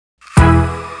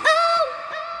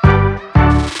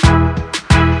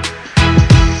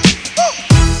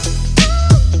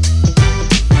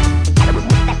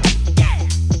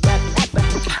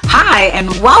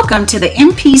Welcome to the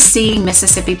MPC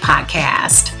Mississippi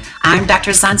podcast. I'm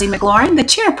Dr. Zanzi McLaurin, the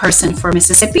chairperson for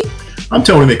Mississippi. I'm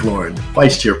Tony McLaurin,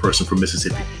 vice chairperson for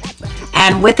Mississippi.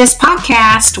 And with this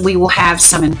podcast, we will have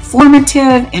some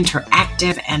informative,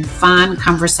 interactive, and fun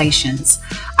conversations.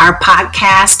 Our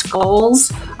podcast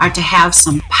goals are to have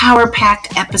some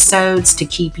power-packed episodes to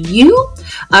keep you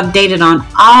updated on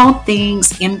all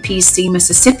things MPC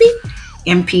Mississippi,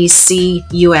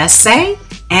 MPC USA,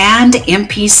 and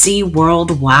MPC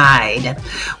Worldwide.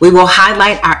 We will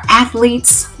highlight our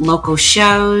athletes, local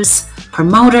shows,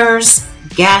 promoters,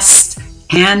 guests,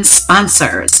 and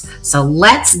sponsors. So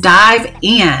let's dive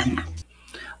in.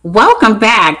 Welcome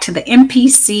back to the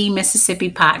MPC Mississippi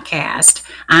podcast.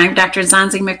 I'm Dr.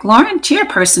 Zanzi McLaurin,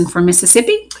 chairperson for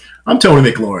Mississippi. I'm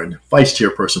Tony McLaurin, vice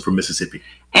chairperson for Mississippi.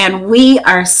 And we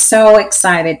are so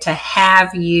excited to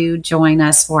have you join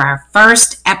us for our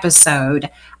first episode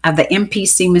of the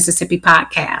MPC Mississippi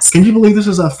podcast. Can you believe this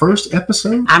is our first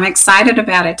episode? I'm excited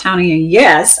about it, Tony. And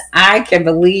yes, I can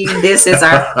believe this is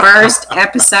our first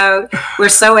episode. We're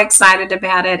so excited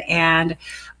about it. And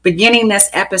beginning this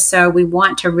episode, we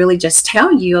want to really just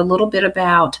tell you a little bit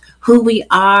about who we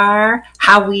are,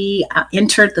 how we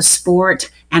entered the sport,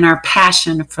 and our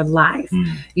passion for life.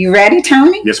 You ready,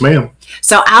 Tony? Yes, ma'am.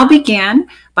 So I'll begin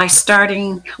by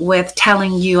starting with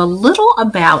telling you a little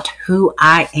about who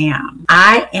I am.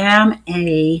 I am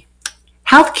a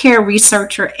healthcare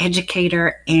researcher,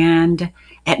 educator, and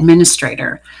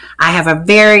administrator. I have a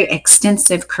very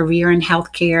extensive career in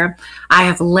healthcare. I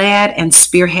have led and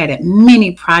spearheaded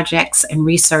many projects and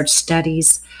research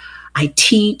studies. I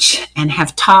teach and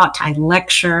have taught. I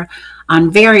lecture on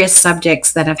various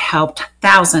subjects that have helped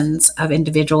thousands of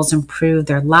individuals improve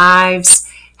their lives,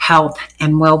 health,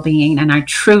 and well-being, and I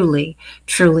truly,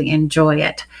 truly enjoy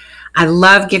it. I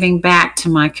love giving back to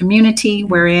my community,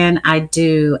 wherein I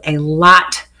do a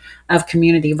lot of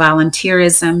community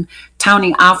volunteerism.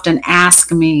 Tony often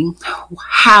asks me,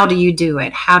 how do you do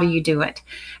it? How do you do it?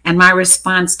 And my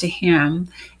response to him,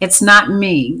 it's not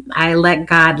me. I let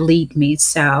God lead me.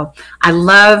 So I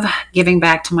love giving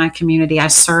back to my community. I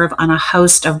serve on a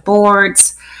host of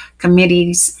boards,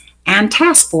 committees, and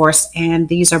task force, and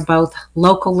these are both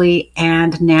locally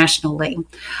and nationally.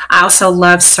 I also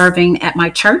love serving at my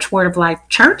church, Word of Life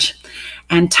Church,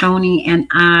 and Tony and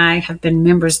I have been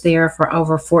members there for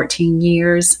over 14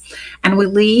 years, and we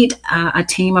lead a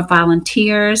team of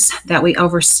volunteers that we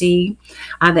oversee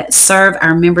that serve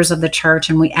our members of the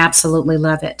church, and we absolutely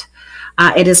love it.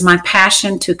 It is my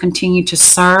passion to continue to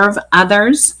serve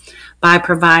others by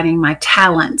providing my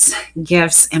talents,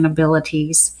 gifts, and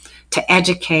abilities to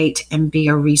educate and be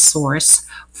a resource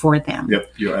for them.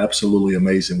 Yep, you're absolutely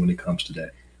amazing when it comes to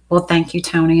that. Well, thank you,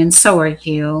 Tony, and so are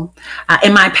you.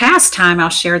 In my pastime, I'll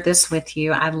share this with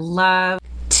you. I love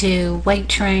to weight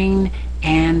train,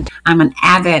 and I'm an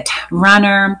avid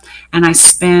runner, and I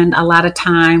spend a lot of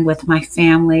time with my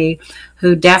family,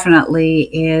 who definitely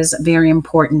is very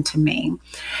important to me.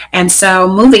 And so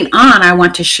moving on, I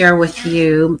want to share with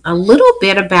you a little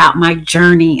bit about my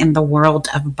journey in the world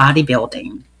of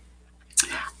bodybuilding.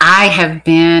 I have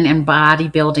been in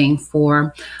bodybuilding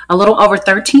for a little over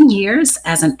 13 years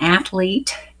as an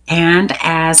athlete and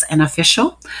as an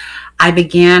official. I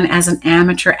began as an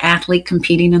amateur athlete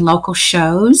competing in local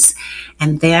shows,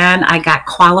 and then I got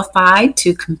qualified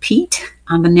to compete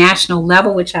on the national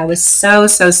level, which I was so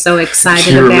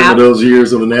excited about. Remember those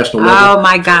years on the national level? Oh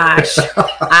my gosh.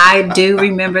 I do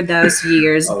remember those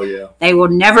years. Oh yeah. They will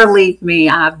never leave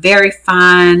me. Very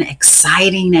fun,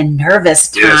 exciting, and nervous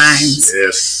times.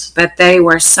 Yes. But they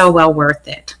were so well worth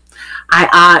it.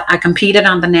 I competed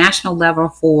on the national level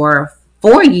for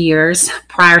 4 years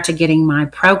prior to getting my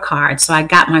pro card. So I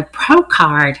got my pro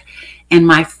card in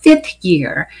my 5th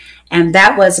year. And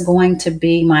that was going to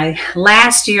be my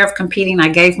last year of competing. I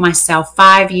gave myself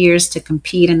 5 years to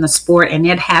compete in the sport, and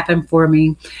it happened for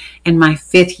me in my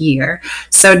 5th year.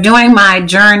 So during my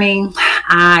journey,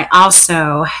 I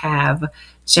also have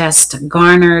just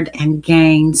garnered and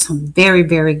gained some very,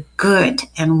 very good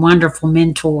and wonderful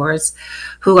mentors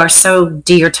who are so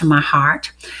dear to my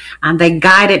heart. They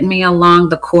guided me along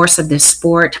the course of this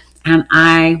sport, and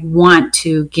I want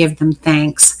to give them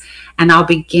thanks. And I'll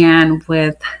begin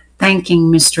with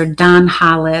thanking Mr. Don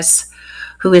Hollis,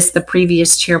 who is the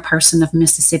previous chairperson of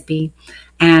Mississippi,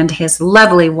 and his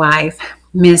lovely wife,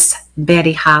 Miss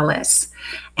Betty Hollis.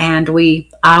 And we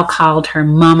all called her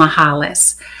Mama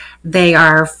Hollis. They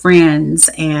are friends,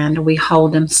 and we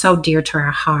hold them so dear to our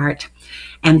heart.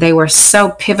 And they were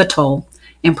so pivotal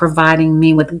in providing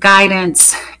me with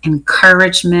guidance,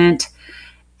 encouragement,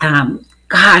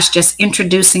 just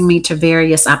introducing me to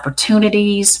various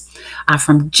opportunities,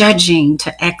 from judging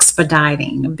to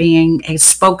expediting, being a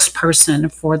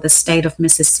spokesperson for the state of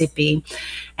Mississippi,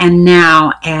 and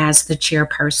now as the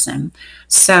chairperson.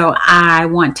 So I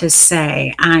want to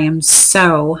say I am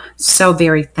so, so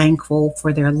very thankful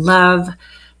for their love,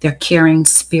 their caring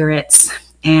spirits,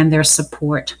 and their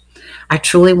support. I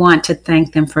truly want to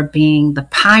thank them for being the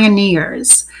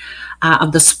pioneers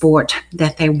of the sport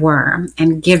that they were,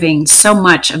 and giving so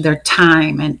much of their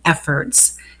time and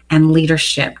efforts and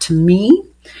leadership to me,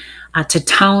 to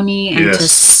Tony, and to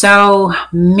so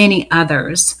many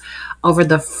others over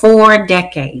the 4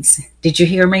 decades. Did you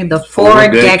hear me? The 4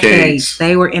 decades.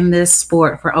 They were in this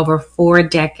sport for over 4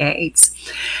 decades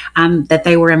that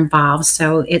they were involved.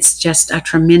 So it's just a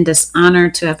tremendous honor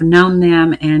to have known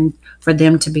them and for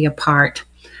them to be a part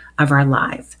of our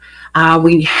life.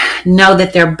 We know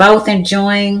that they're both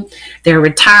enjoying their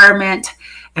retirement,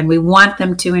 and we want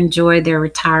them to enjoy their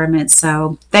retirement.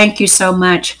 So thank you so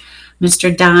much,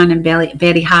 Mr. Don and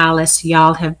Betty Hollis.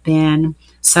 Y'all have been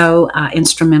so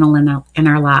instrumental in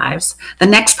our lives. The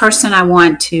next person I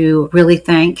want to really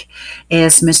thank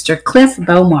is Mr. Cliff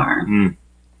Bomar.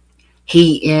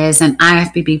 He is an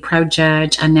IFBB pro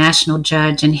judge, a national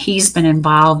judge, and he's been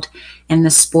involved in the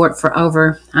sport for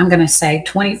over, I'm going to say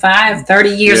 25, 30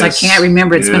 years. Yes. I can't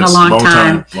remember. It's been a long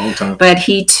time. But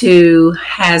he too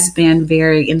has been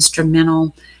very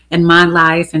instrumental in my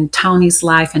life and Tony's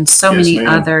life and so many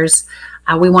others.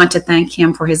 We want to thank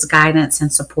him for his guidance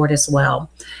and support as well.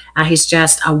 He's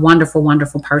just a wonderful,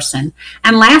 wonderful person.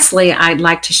 And lastly, I'd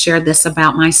like to share this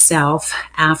about myself.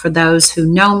 For those who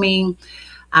know me,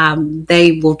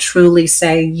 they will truly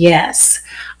say yes.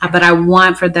 But I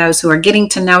want, for those who are getting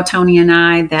to know Tony and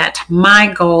I, that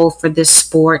my goal for this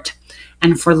sport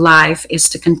and for life is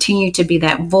to continue to be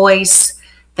that voice,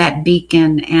 that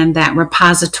beacon, and that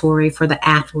repository for the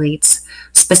athletes,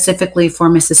 specifically for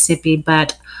Mississippi,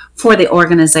 but for the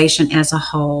organization as a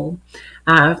whole.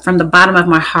 From the bottom of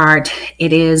my heart,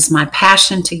 it is my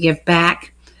passion to give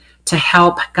back, to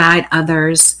help guide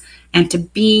others, and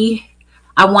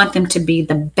I want them to be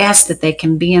the best that they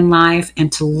can be in life,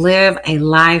 and to live a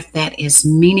life that is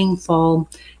meaningful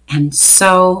and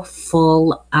so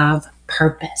full of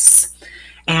purpose.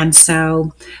 And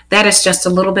so that is just a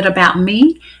little bit about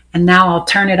me. And now I'll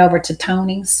turn it over to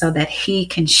Tony so that he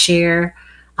can share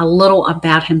a little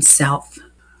about himself.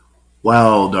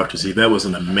 Wow, Dr. Z, that was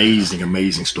an amazing,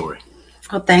 amazing story.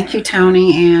 Well, thank you,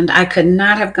 Tony. And I could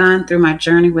not have gone through my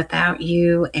journey without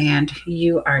you. And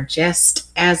you are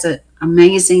just as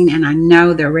amazing. And I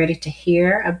know they're ready to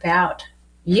hear about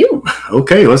you.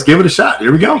 Okay, let's give it a shot.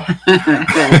 Here we go.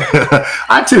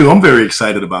 I too, I'm very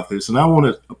excited about this. And I want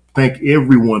to thank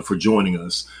everyone for joining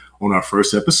us on our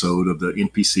first episode of the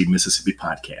NPC Mississippi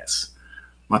podcast.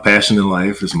 My passion in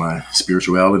life is my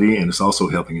spirituality, and it's also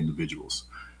helping individuals.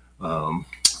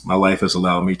 My life has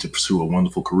allowed me to pursue a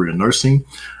wonderful career in nursing,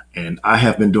 and I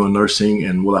have been doing nursing,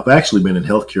 and I've actually been in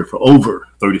healthcare for over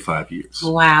 35 years.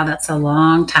 Wow, that's a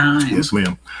long time. Yes,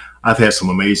 ma'am. I've had some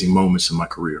amazing moments in my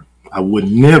career. I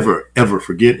would never, ever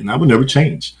forget, and I would never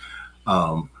change.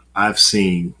 I've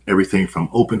seen everything from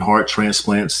open heart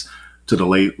transplants to the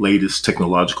latest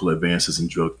technological advances in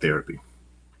drug therapy.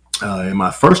 In my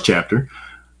first chapter,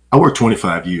 I worked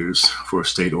 25 years for a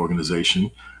state organization,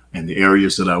 and the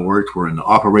areas that I worked were in the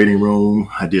operating room.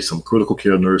 I did some critical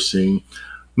care nursing,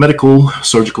 medical,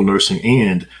 surgical nursing,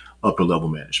 and upper level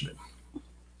management.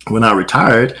 When I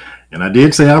retired, and I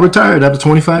did say I retired after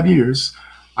 25 years,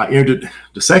 I entered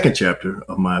the second chapter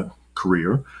of my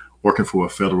career working for a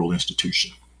federal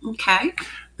institution. Okay.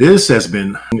 This has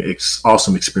been an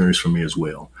awesome experience for me as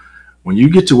well. When you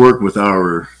get to work with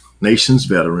our nation's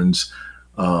veterans,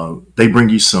 they bring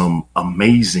you some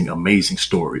amazing, amazing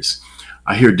stories.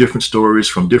 I hear different stories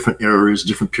from different eras,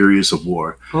 different periods of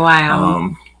war.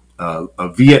 Wow.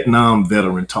 A Vietnam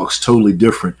veteran talks totally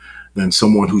different than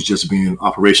someone who's just been in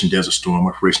Operation Desert Storm,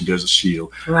 Operation Desert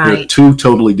Shield. Right. They're two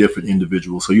totally different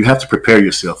individuals. So you have to prepare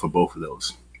yourself for both of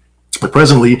those. But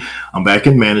presently, I'm back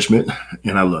in management,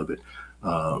 and I love it.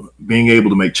 Being able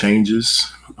to make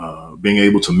changes, being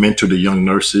able to mentor the young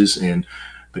nurses, and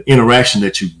the interaction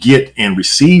that you get and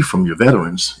receive from your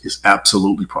veterans is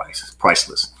absolutely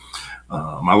priceless.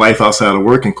 My life outside of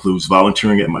work includes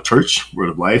volunteering at my church, Word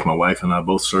of Life. My wife and I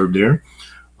both serve there.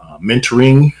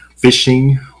 Mentoring,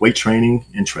 fishing, weight training,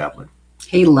 and traveling.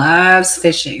 He loves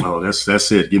fishing. Oh,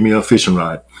 that's it. Give me a fishing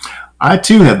rod. I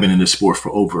too have been in this sport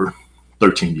for over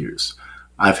 13 years.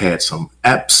 I've had some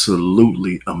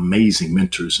absolutely amazing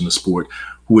mentors in the sport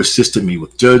who assisted me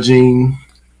with judging,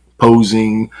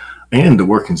 posing, and the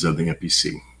workings of the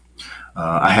NPC.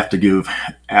 I have to give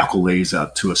accolades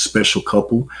out to a special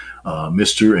couple,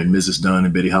 Mr. and Mrs. Dunn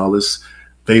and Betty Hollis.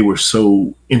 They were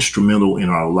so instrumental in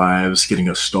our lives, getting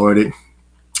us started.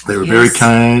 They were very Yes.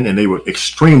 kind, and they were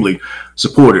extremely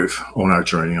supportive on our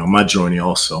journey, on my journey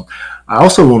also. I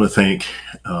also want to thank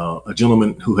a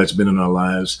gentleman who has been in our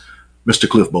lives, Mr.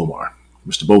 Cliff Bomar.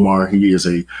 Mr. Bomar, he is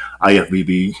a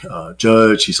IFBB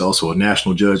judge. He's also a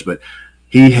national judge, but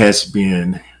he has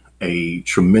been a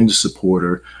tremendous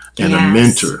supporter and a Yes.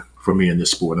 mentor for me in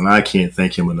this sport, and I can't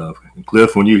thank him enough. And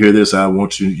Cliff, when you hear this, I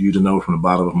want you to know from the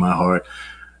bottom of my heart,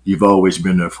 you've always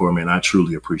been there for me, and I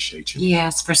truly appreciate you.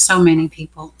 Yes, for so many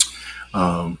people.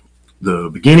 The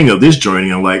beginning of this journey,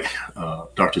 unlike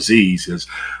Dr. Z's, is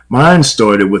mine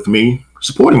started with me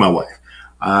supporting my wife.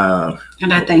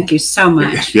 And I thank you so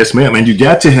much. Yes, ma'am. And you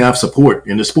got to have support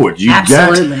in the sport. You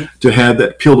Absolutely. got to have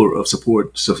that pillar of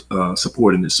support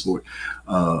in this sport.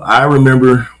 I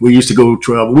remember we used to go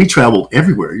travel. We traveled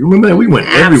everywhere. You remember that? We went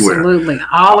everywhere. Absolutely.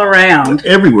 All around.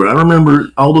 Everywhere. I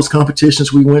remember all those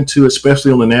competitions we went to,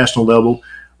 especially on the national level.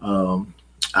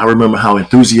 I remember how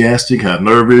enthusiastic, how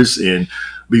nervous, and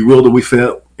bewildered we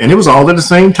felt. And it was all at the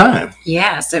same time.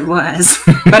 Yes, it was.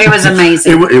 But it was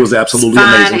amazing. It was absolutely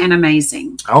Fun amazing. and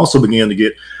amazing. I also began to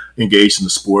get engaged in the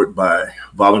sport by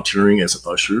volunteering as an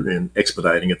usher and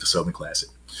expediting at the Southern Classic.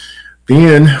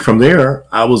 Then from there,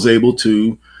 I was able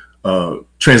to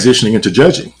transitioning into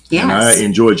judging. Yes. And I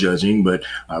enjoy judging, but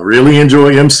I really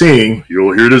enjoy emceeing.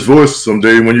 You'll hear this voice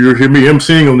someday when you hear me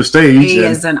emceeing on the stage. He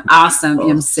is an awesome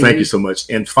MC. Thank you so much.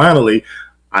 And finally,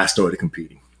 I started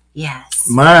competing. Yes.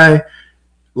 My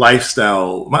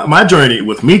lifestyle, my journey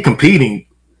with me competing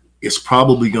is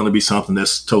probably going to be something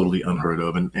that's totally unheard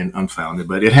of and unfounded,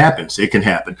 but it happens. It can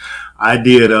happen. I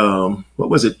did, what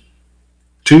was it?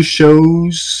 2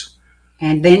 shows.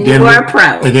 And then you were a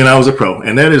pro. And then I was a pro.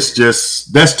 And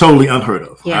that's totally unheard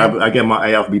of. Yeah. I got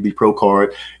my IFBB pro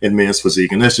card in men's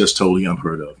physique, and that's just totally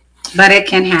unheard of. But it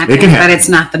can happen. It can happen. But it's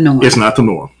not the norm. It's not the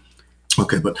norm.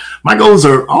 Okay, but my goals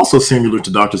are also similar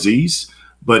to Dr. Z's.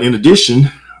 But in addition,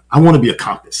 I want to be a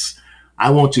compass. I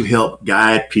want to help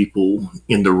guide people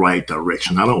in the right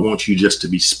direction. I don't want you just to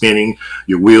be spinning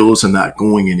your wheels and not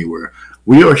going anywhere.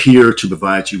 We are here to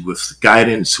provide you with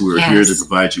guidance. We're here to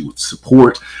provide you with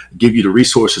support, give you the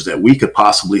resources that we could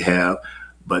possibly have.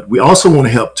 But we also want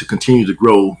to help to continue to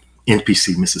grow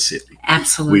NPC Mississippi.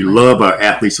 Absolutely. We love our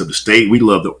athletes of the state. We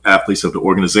love the athletes of the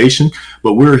organization.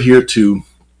 But we're here to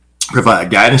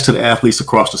provide guidance to the athletes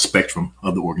across the spectrum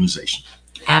of the organization.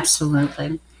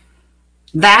 Absolutely.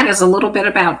 That is a little bit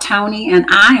about Tony and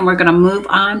I, and we're going to move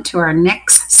on to our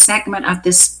next segment of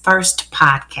this first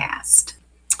podcast.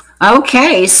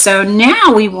 Okay, so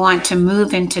now we want to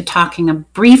move into talking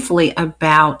briefly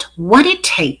about what it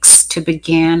takes to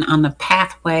begin on the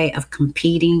pathway of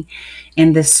competing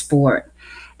in this sport.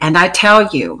 And I tell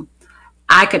you,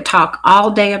 I could talk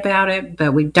all day about it,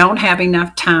 but we don't have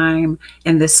enough time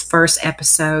in this first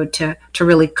episode to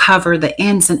really cover the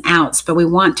ins and outs. But we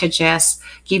want to just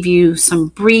give you some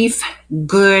brief,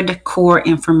 good core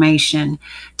information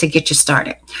to get you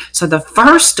started. So the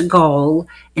first goal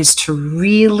is to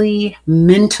really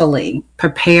mentally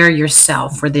prepare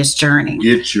yourself for this journey.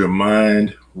 Get your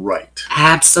mind right.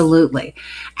 Absolutely.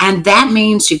 And that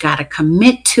means you got to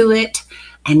commit to it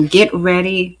and get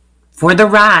ready for the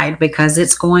ride, because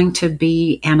it's going to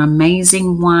be an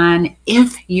amazing one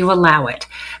if you allow it.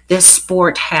 This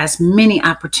sport has many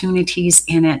opportunities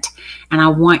in it, and I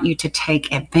want you to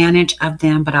take advantage of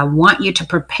them, but I want you to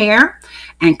prepare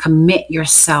and commit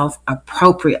yourself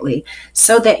appropriately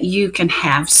so that you can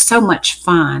have so much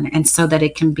fun and so that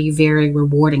it can be very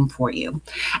rewarding for you.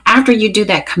 After you do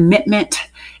that commitment,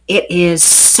 it is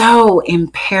so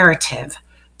imperative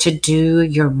to do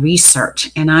your research.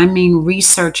 And I mean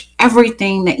research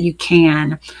everything that you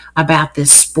can about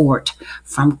this sport,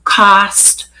 from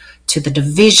cost to the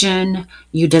division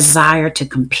you desire to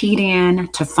compete in,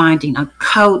 to finding a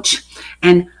coach,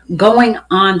 and going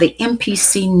on the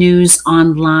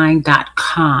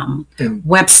mpcnewsonline.com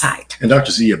website. And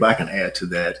Dr. Z, if I can add to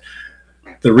that,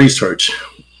 the research,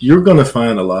 you're going to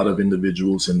find a lot of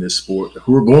individuals in this sport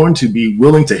who are going to be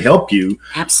willing to help you.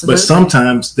 Absolutely. But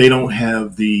sometimes they don't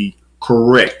have the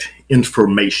correct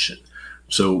information.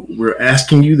 So we're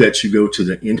asking you that you go to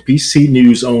the NPC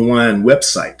News Online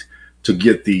website to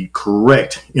get the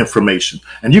correct information.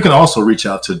 And you can also reach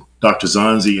out to Dr.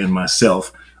 Zanzi and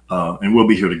myself, and we'll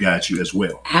be here to guide you as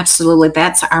well. Absolutely.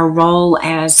 That's our role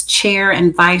as chair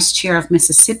and vice chair of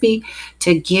Mississippi,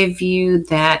 to give you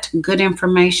that good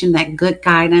information, that good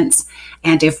guidance.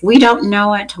 And if we don't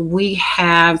know it, we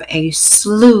have a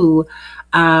slew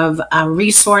of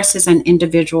resources and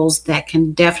individuals that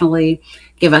can definitely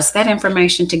give us that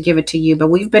information to give it to you. But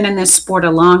we've been in this sport a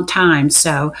long time.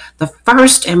 So the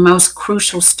first and most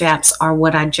crucial steps are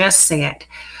what I just said.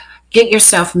 Get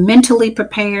yourself mentally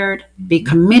prepared, be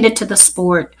committed to the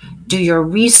sport, do your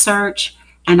research,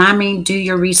 and I mean do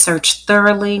your research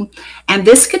thoroughly. And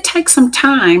this could take some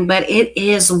time, but it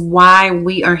is why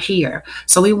we are here.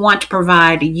 So we want to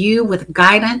provide you with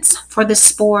guidance for the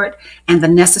sport and the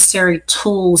necessary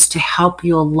tools to help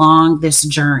you along this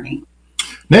journey.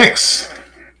 Next,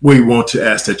 we want to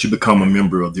ask that you become a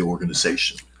member of the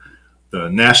organization. The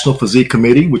National Physique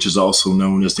Committee, which is also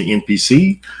known as the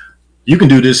NPC. You can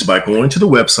do this by going to the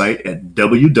website at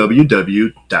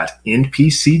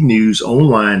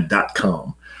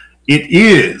www.npcnewsonline.com. It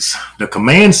is the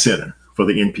command center for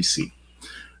the NPC.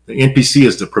 The NPC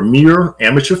is the premier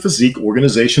amateur physique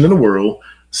organization in the world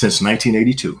since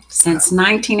 1982. Since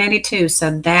 1982.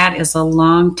 So that is a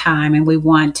long time. And we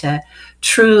want to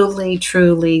truly,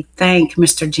 truly thank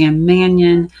Mr. Jim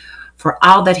Manion for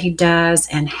all that he does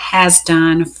and has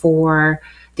done for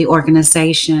the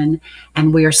organization.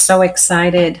 And we are so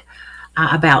excited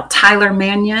about Tyler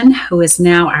Manion, who is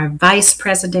now our vice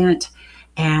president,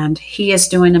 and he is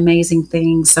doing amazing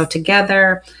things. So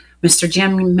together, Mr.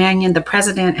 Jim Manion, the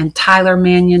president, and Tyler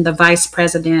Manion, the vice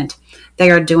president, they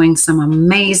are doing some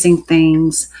amazing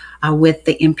things with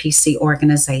the NPC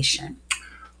organization.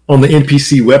 On the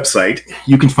NPC website,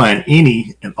 you can find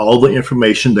any and all the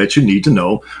information that you need to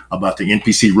know about the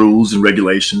NPC rules and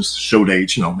regulations, show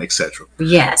dates, etc.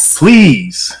 Yes.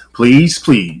 Please, please,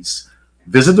 please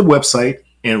visit the website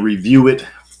and review it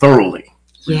thoroughly.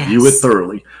 Yes. Review it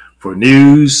thoroughly for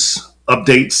news,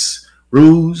 updates,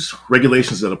 rules,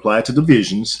 regulations that apply to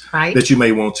divisions that you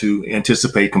may want to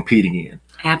anticipate competing in.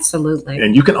 Absolutely.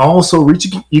 And you can also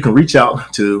reach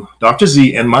out to Dr.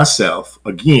 Z and myself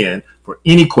again for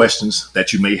any questions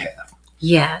that you may have.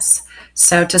 Yes.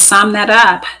 So to sum that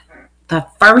up, the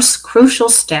first crucial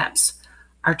steps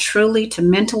are truly to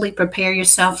mentally prepare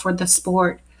yourself for the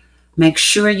sport. Make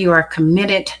sure you are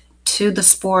committed to the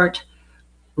sport.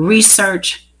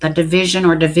 Research the division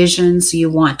or divisions you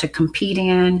want to compete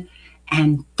in,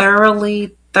 and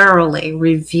thoroughly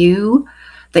review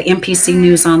the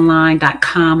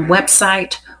NPCNewsOnline.com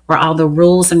website, where all the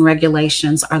rules and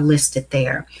regulations are listed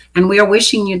there. And we are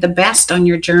wishing you the best on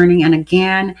your journey. And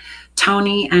again,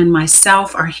 Tony and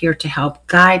myself are here to help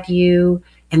guide you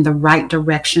in the right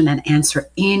direction and answer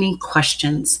any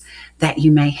questions that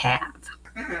you may have.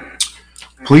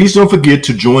 Please don't forget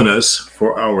to join us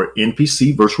for our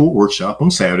NPC virtual workshop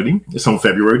on Saturday. It's on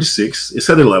February the 6th. It's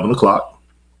at 11 o'clock.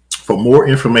 For more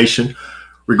information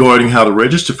regarding how to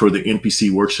register for the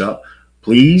NPC workshop,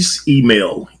 please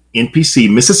email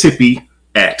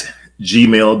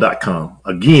npcmississippi@gmail.com.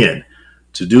 Again,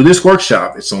 to do this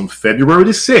workshop, it's on February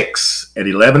the 6th at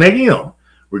 11 a.m.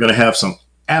 We're going to have some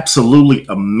absolutely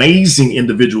amazing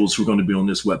individuals who are going to be on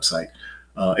this website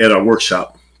at our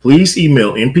workshop. Please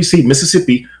email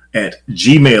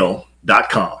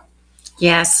npcmississippi@gmail.com.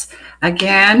 Yes.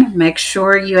 Again, make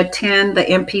sure you attend the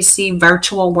NPC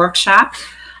virtual workshop.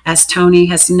 As Tony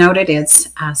has noted, it's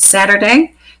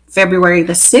Saturday, February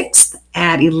the 6th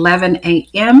at 11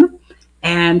 a.m.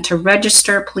 And to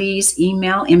register, please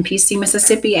email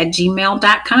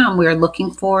npcmississippi@gmail.com. We're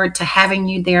looking forward to having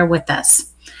you there with us.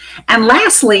 And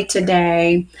lastly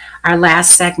today, our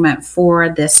last segment for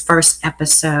this first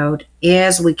episode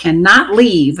is we cannot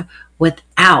leave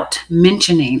without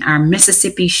mentioning our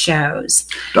Mississippi shows.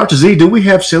 Dr. Z, do we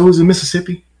have shows in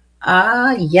Mississippi?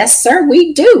 Yes, sir,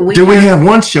 we do. We have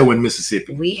one show in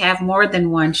Mississippi? We have more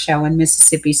than one show in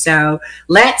Mississippi. So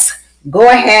let's go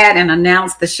ahead and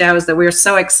announce the shows that we're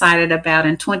so excited about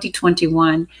in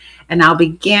 2021. And I'll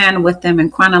begin with them in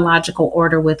chronological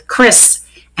order with Chris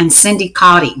and Cindy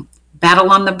Cauty, Battle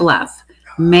on the Bluff,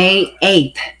 May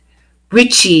 8th.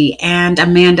 Richie and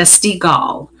Amanda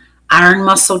Stegall, Iron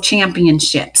Muscle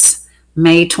Championships,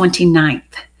 May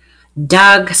 29th.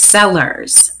 Doug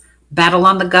Sellers, Battle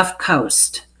on the Gulf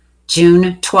Coast,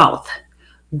 June 12th.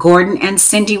 Gordon and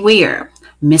Cindy Weir,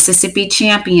 Mississippi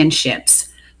Championships,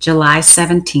 July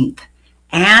 17th.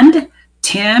 And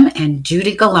Tim and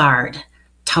Judy Gallard,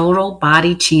 Total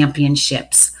Body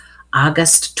Championships,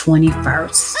 August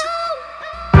 21st.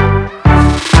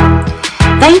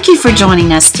 Thank you for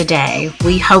joining us today.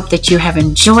 We hope that you have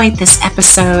enjoyed this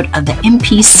episode of the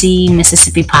NPC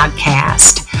Mississippi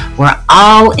podcast, where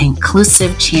all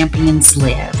inclusive champions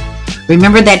live.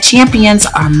 Remember that champions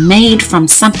are made from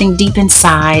something deep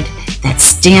inside that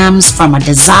stems from a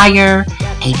desire,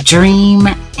 a dream,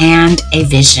 and a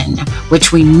vision,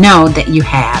 which we know that you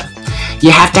have. You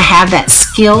have to have that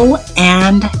skill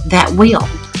and that will,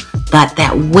 but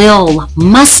that will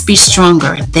must be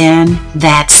stronger than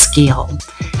that skill.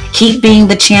 Keep being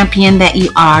the champion that you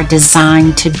are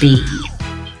designed to be.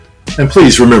 And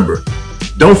please remember,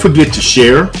 don't forget to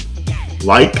share,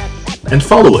 like, and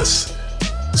follow us.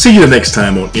 See you the next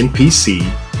time on NPC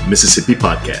Mississippi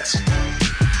Podcast.